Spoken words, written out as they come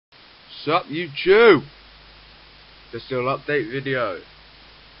Sup YouTube? Just a little update video.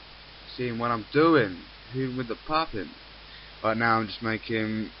 Seeing what I'm doing. Who with the poppin'. Right now I'm just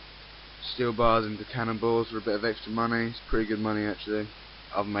making steel bars into cannonballs for a bit of extra money. It's pretty good money actually.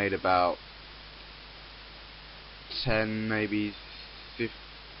 I've made about 10 maybe 15,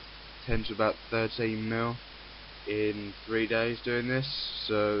 10 to about 13 mil in 3 days doing this,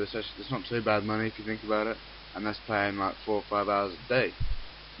 so it's not too bad money if you think about it, and that's playing like 4 or 5 hours a day.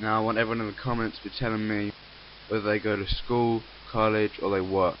 Now I want everyone in the comments to be telling me whether they go to school, college, or they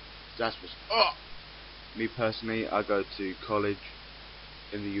work. That's what's up. Me personally, I go to college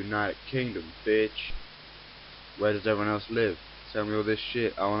in the United Kingdom, bitch. Where does everyone else live? Tell me all this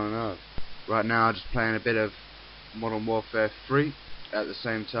shit, I wanna know. Right now I'm just playing a bit of Modern Warfare 3 at the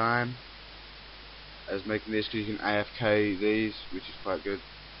same time as making this, because you can AFK these, which is quite good.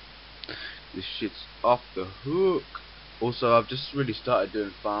 This shit's off the hook. Also, I've just really started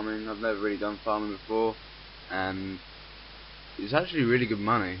doing farming. I've never really done farming before, and it's actually really good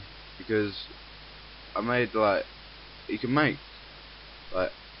money, because I made like, you can make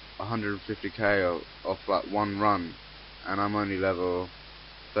like 150k off like one run, and I'm only level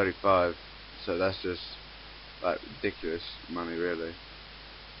 35, so that's just like ridiculous money really.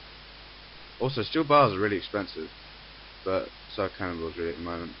 Also, steel bars are really expensive, but so are cannonballs really at the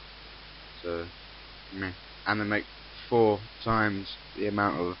moment. So, meh. And they make 4 times the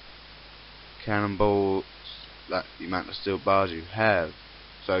amount of cannonballs, like the amount of steel bars you have.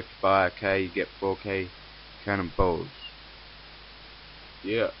 So if you buy a K, you get 4k cannonballs.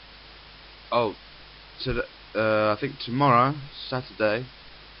 Yeah. Oh, so I think tomorrow, Saturday,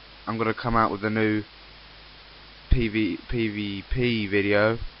 I'm gonna come out with a new PvP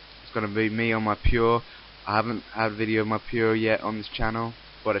video. It's gonna be me on my pure. I haven't had a video of my pure yet on this channel,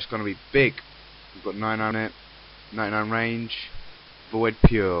 but it's gonna be big. We've got 99 in it, 99 range, void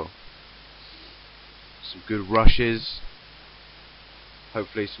pure. Some good rushes.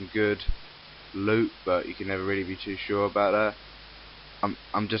 Hopefully some good loot, but you can never really be too sure about that.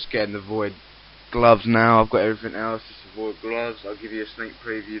 I'm just getting the void gloves now. I've got everything else, just the void gloves. I'll give you a sneak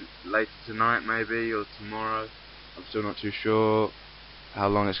preview later tonight maybe, or tomorrow. I'm still not too sure how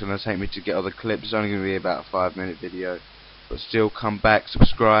long it's going to take me to get all the clips. It's only going to be about a 5-minute video, but still, come back,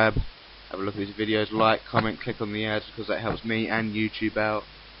 subscribe, have a look at these videos, like, comment, click on the ads, because that helps me and YouTube out,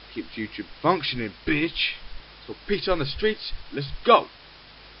 keeps YouTube functioning, bitch. So peace on the streets, let's go.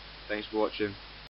 Thanks for watching.